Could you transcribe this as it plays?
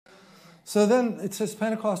So then it says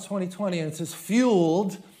Pentecost 2020, and it says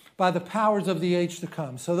fueled by the powers of the age to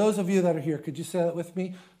come. So those of you that are here, could you say that with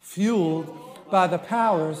me? Fueled by the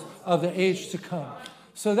powers of the age to come.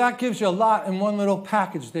 So that gives you a lot in one little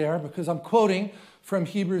package there, because I'm quoting from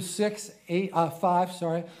Hebrews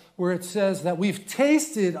 5, where it says that we've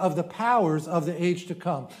tasted of the powers of the age to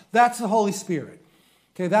come. That's the Holy Spirit.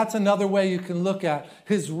 Okay, that's another way you can look at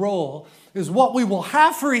his role, is what we will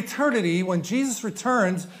have for eternity when Jesus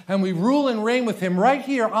returns and we rule and reign with him right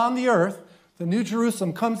here on the earth. The New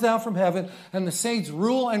Jerusalem comes down from heaven and the saints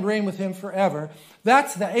rule and reign with him forever.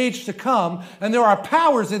 That's the age to come, and there are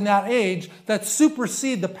powers in that age that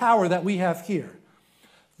supersede the power that we have here.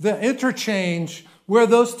 The interchange where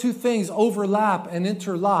those two things overlap and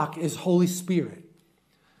interlock is Holy Spirit.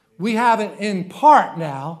 We have it in part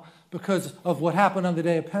now because of what happened on the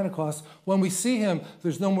day of Pentecost. When we see him,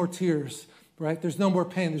 there's no more tears, right? There's no more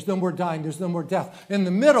pain. There's no more dying. There's no more death. In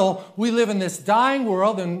the middle, we live in this dying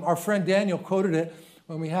world, and our friend Daniel quoted it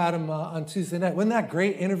when we had him on Tuesday night. Wasn't that a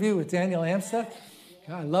great interview with Daniel Amstead?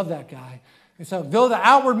 I love that guy. And so, though the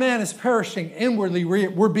outward man is perishing, inwardly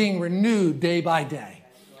we're being renewed day by day.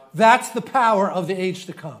 That's the power of the age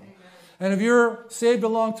to come. And if you're saved a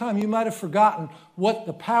long time, you might have forgotten what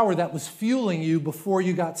the power that was fueling you before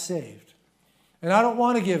you got saved. And I don't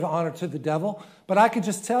want to give honor to the devil, but I can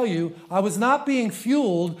just tell you, I was not being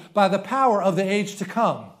fueled by the power of the age to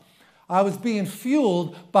come. I was being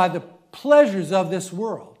fueled by the pleasures of this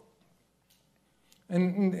world.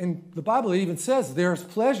 And the Bible even says there's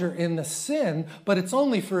pleasure in the sin, but it's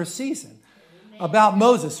only for a season. About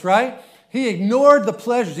Moses, right? He ignored the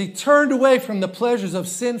pleasures. He turned away from the pleasures of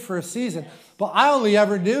sin for a season. But I only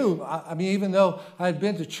ever knew, even though I had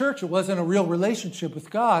been to church, it wasn't a real relationship with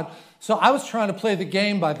God. So I was trying to play the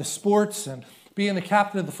game by the sports and being the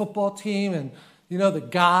captain of the football team. And, the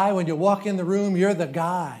guy, when you walk in the room, you're the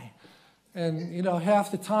guy. And,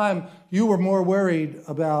 half the time you were more worried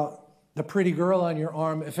about the pretty girl on your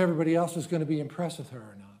arm if everybody else was going to be impressed with her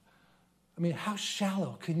or not. How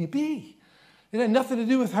shallow can you be? It had nothing to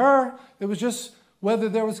do with her. It was just whether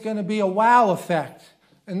there was going to be a wow effect.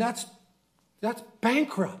 And that's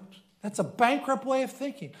bankrupt. That's a bankrupt way of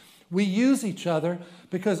thinking. We use each other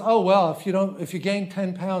because, if you gain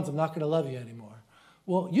 10 pounds, I'm not going to love you anymore.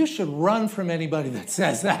 Well, you should run from anybody that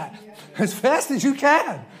says that as fast as you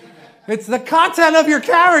can. It's the content of your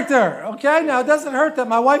character, okay? Now, it doesn't hurt that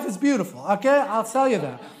my wife is beautiful, okay? I'll tell you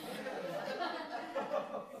that.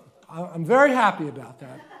 I'm very happy about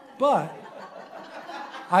that. But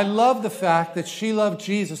I love the fact that she loved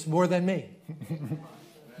Jesus more than me.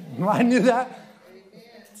 I knew that.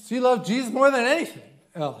 She loved Jesus more than anything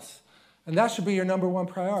else. And that should be your number one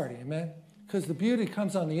priority, amen? Because the beauty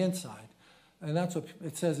comes on the inside. And that's what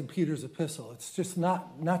it says in Peter's epistle. It's just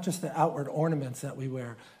not just the outward ornaments that we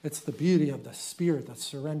wear. It's the beauty of the spirit that's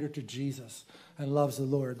surrendered to Jesus and loves the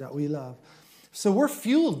Lord that we love. So we're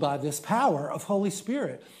fueled by this power of Holy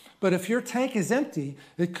Spirit. But if your tank is empty,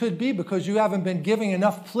 it could be because you haven't been giving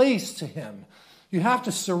enough place to him. You have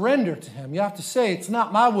to surrender to him. You have to say, it's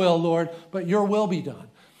not my will, Lord, but your will be done.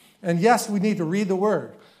 And yes, we need to read the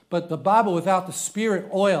word. But the Bible without the Spirit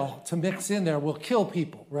oil to mix in there will kill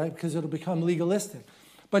people, right? Because it'll become legalistic.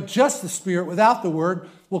 But just the Spirit without the Word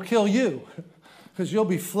will kill you. Because you'll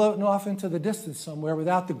be floating off into the distance somewhere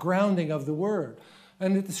without the grounding of the Word.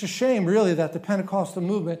 And it's a shame, really, that the Pentecostal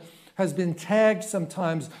movement has been tagged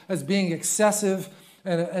sometimes as being excessive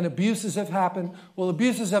and abuses have happened. Well,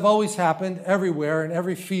 abuses have always happened everywhere in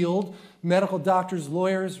every field. Medical doctors,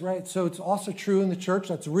 lawyers, right? So it's also true in the church.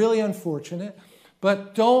 That's really unfortunate.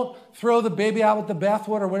 But don't throw the baby out with the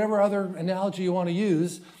bathwater, whatever other analogy you want to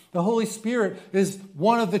use. The Holy Spirit is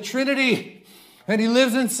one of the Trinity, and he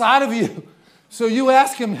lives inside of you. So you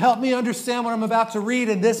ask him, help me understand what I'm about to read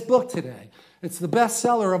in this book today. It's the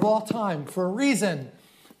bestseller of all time for a reason,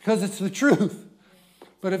 because it's the truth.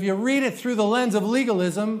 But if you read it through the lens of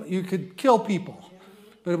legalism, you could kill people.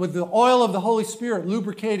 But with the oil of the Holy Spirit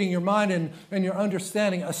lubricating your mind and your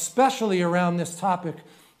understanding, especially around this topic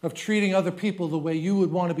of treating other people the way you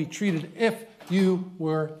would want to be treated if you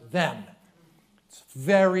were them. It's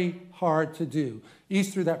very hard to do.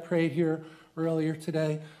 Easter that prayed here earlier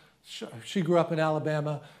today, she grew up in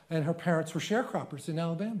Alabama, and her parents were sharecroppers in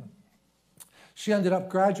Alabama. She ended up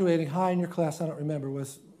graduating high in your class, I don't remember,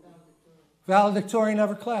 was valedictorian of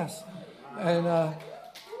her class. And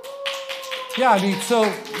so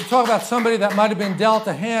you talk about somebody that might have been dealt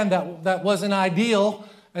a hand that wasn't ideal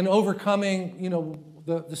and overcoming,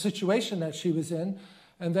 the situation that she was in,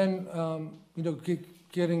 and then,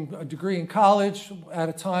 getting a degree in college at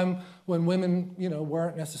a time when women,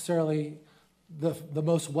 weren't necessarily the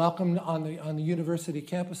most welcomed on the university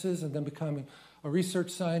campuses, and then becoming a research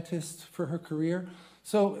scientist for her career.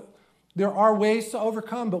 So there are ways to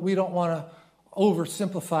overcome, but we don't want to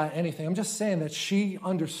oversimplify anything. I'm just saying that she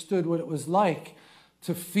understood what it was like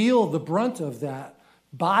to feel the brunt of that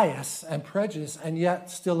bias and prejudice, and yet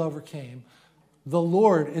still overcame. The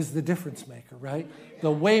Lord is the difference maker, right?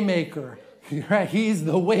 The way maker, right? He's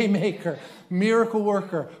the way maker, miracle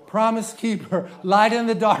worker, promise keeper, light in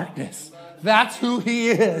the darkness. That's who he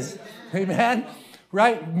is. Amen?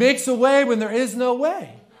 Right? Makes a way when there is no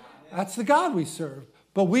way. That's the God we serve.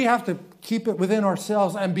 But we have to keep it within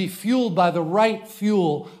ourselves and be fueled by the right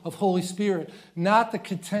fuel of Holy Spirit, not the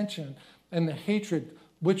contention and the hatred,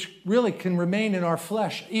 which really can remain in our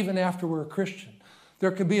flesh even after we're a Christian.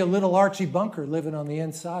 There could be a little Archie Bunker living on the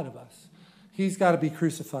inside of us. He's got to be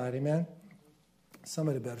crucified. Amen?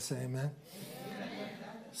 Somebody better say amen.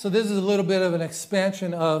 So this is a little bit of an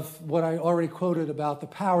expansion of what I already quoted about the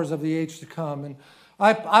powers of the age to come. And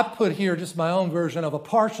I put here just my own version of a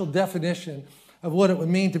partial definition of what it would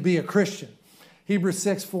mean to be a Christian. Hebrews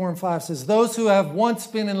 6, 4 and 5 says, those who have once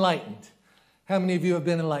been enlightened. How many of you have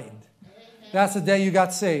been enlightened? That's the day you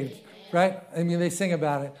got saved, right? I mean, they sing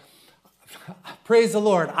about it. Praise the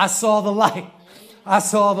Lord. I saw the light. I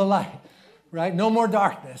saw the light, right? No more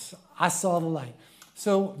darkness. I saw the light.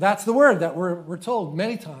 So that's the word that we're told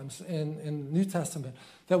many times in the New Testament,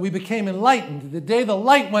 that we became enlightened the day the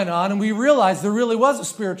light went on and we realized there really was a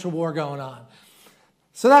spiritual war going on.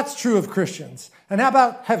 So that's true of Christians. And how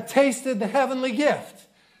about have tasted the heavenly gift?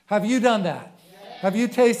 Have you done that? Yes. Have you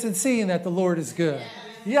tasted seeing that the Lord is good?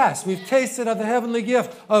 Yes, we've tasted of the heavenly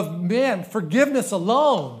gift of, man, forgiveness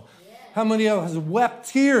alone. How many of us wept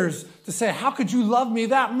tears to say, how could you love me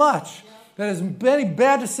that much? That as many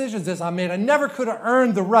bad decisions as I made, I never could have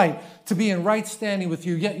earned the right to be in right standing with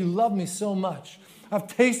you, yet you love me so much. I've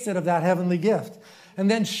tasted of that heavenly gift.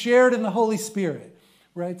 And then shared in the Holy Spirit,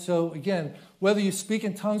 right? So again, whether you speak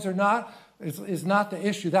in tongues or not is not the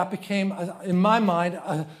issue. That became, in my mind,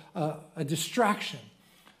 a distraction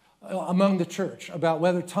among the church about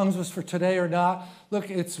whether tongues was for today or not. Look,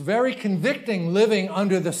 it's very convicting living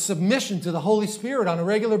under the submission to the Holy Spirit on a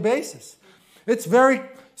regular basis. It's very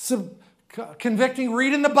convicting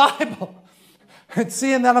reading the Bible and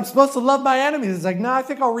seeing that I'm supposed to love my enemies. It's like, no, I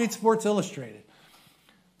think I'll read Sports Illustrated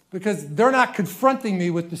because they're not confronting me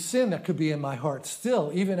with the sin that could be in my heart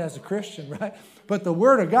still, even as a Christian, right? But the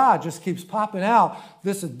Word of God just keeps popping out.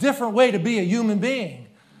 This is a different way to be a human being,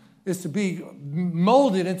 is to be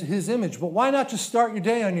molded into His image. But why not just start your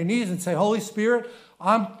day on your knees and say, Holy Spirit,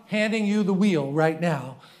 I'm handing you the wheel right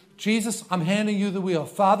now. Jesus, I'm handing you the wheel.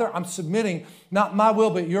 Father, I'm submitting, not my will,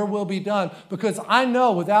 but your will be done. Because I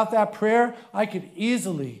know without that prayer, I could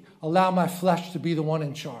easily allow my flesh to be the one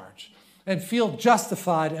in charge and feel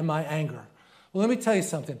justified in my anger. Well, let me tell you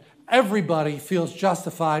something. Everybody feels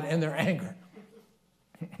justified in their anger.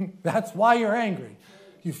 That's why you're angry.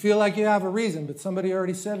 You feel like you have a reason, but somebody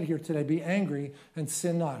already said it here today. Be angry and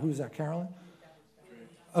sin not. Who's that, Carolyn?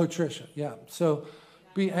 Oh, Tricia, yeah. So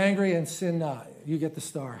be angry and sin not. You get the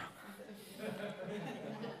star.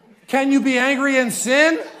 Can you be angry and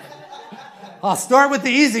sin? I'll start with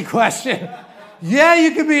the easy question. Yeah,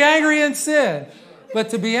 you can be angry and sin.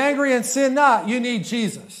 But to be angry and sin not, you need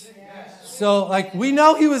Jesus. So, like, we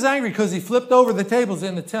know He was angry because He flipped over the tables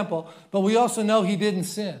in the temple, but we also know He didn't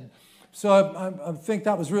sin. So I think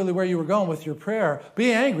that was really where you were going with your prayer.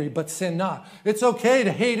 Be angry, but sin not. It's okay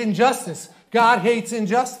to hate injustice. God hates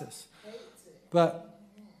injustice. But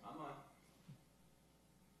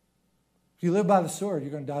if you live by the sword,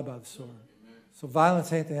 you're going to die by the sword. So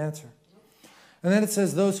violence ain't the answer. And then it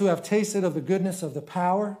says, those who have tasted of the goodness of the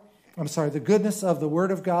goodness of the Word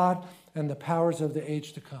of God and the powers of the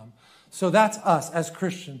age to come. So that's us as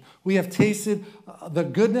Christians. We have tasted the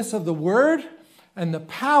goodness of the Word and the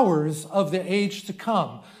powers of the age to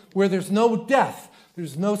come, where there's no death,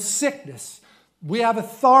 there's no sickness. We have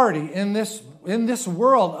authority in this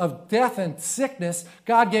world of death and sickness.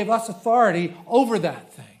 God gave us authority over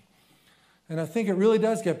that thing. And I think it really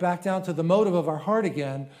does get back down to the motive of our heart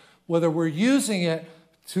again, whether we're using it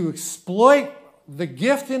to exploit the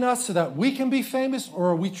gift in us so that we can be famous, or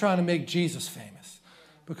are we trying to make Jesus famous?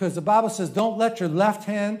 Because the Bible says, don't let your left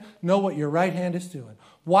hand know what your right hand is doing.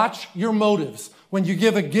 Watch your motives. When you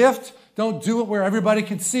give a gift, don't do it where everybody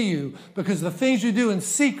can see you, because the things you do in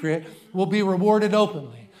secret will be rewarded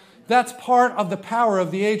openly. That's part of the power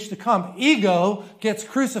of the age to come. Ego gets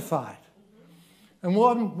crucified. And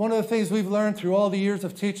one of the things we've learned through all the years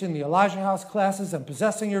of teaching the Elijah House classes and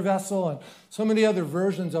possessing your vessel and so many other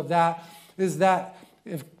versions of that is that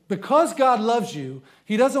if Because God loves you,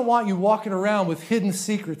 he doesn't want you walking around with hidden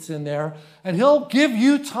secrets in there. And he'll give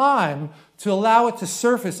you time to allow it to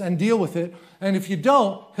surface and deal with it. And if you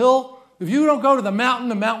don't, if you don't go to the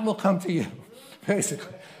mountain will come to you,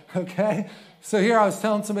 basically. Okay? So here I was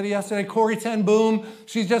telling somebody yesterday, Corrie ten Boom,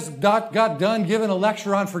 she just got done giving a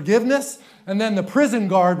lecture on forgiveness. And then the prison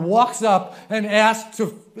guard walks up and asks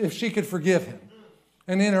if she could forgive him.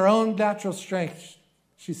 And in her own natural strength,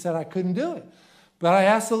 she said, I couldn't do it. But I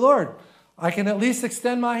asked the Lord, I can at least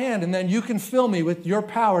extend my hand, and then you can fill me with your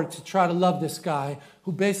power to try to love this guy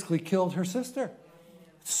who basically killed her sister.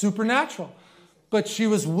 It's supernatural. But she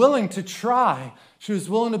was willing to try. She was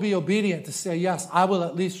willing to be obedient, to say, yes, I will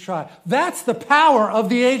at least try. That's the power of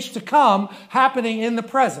the age to come happening in the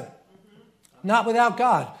present. Not without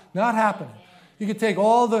God. Not happening. You could take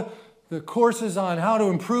all the courses on how to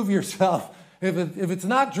improve yourself. If it's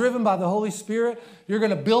not driven by the Holy Spirit, you're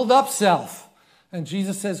going to build up self. And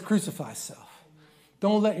Jesus says, crucify self.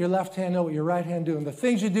 Don't let your left hand know what your right hand doing. The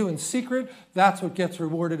things you do in secret, that's what gets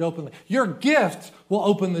rewarded openly. Your gift will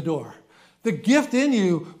open the door. The gift in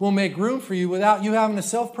you will make room for you without you having to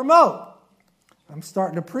self-promote. I'm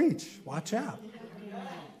starting to preach. Watch out.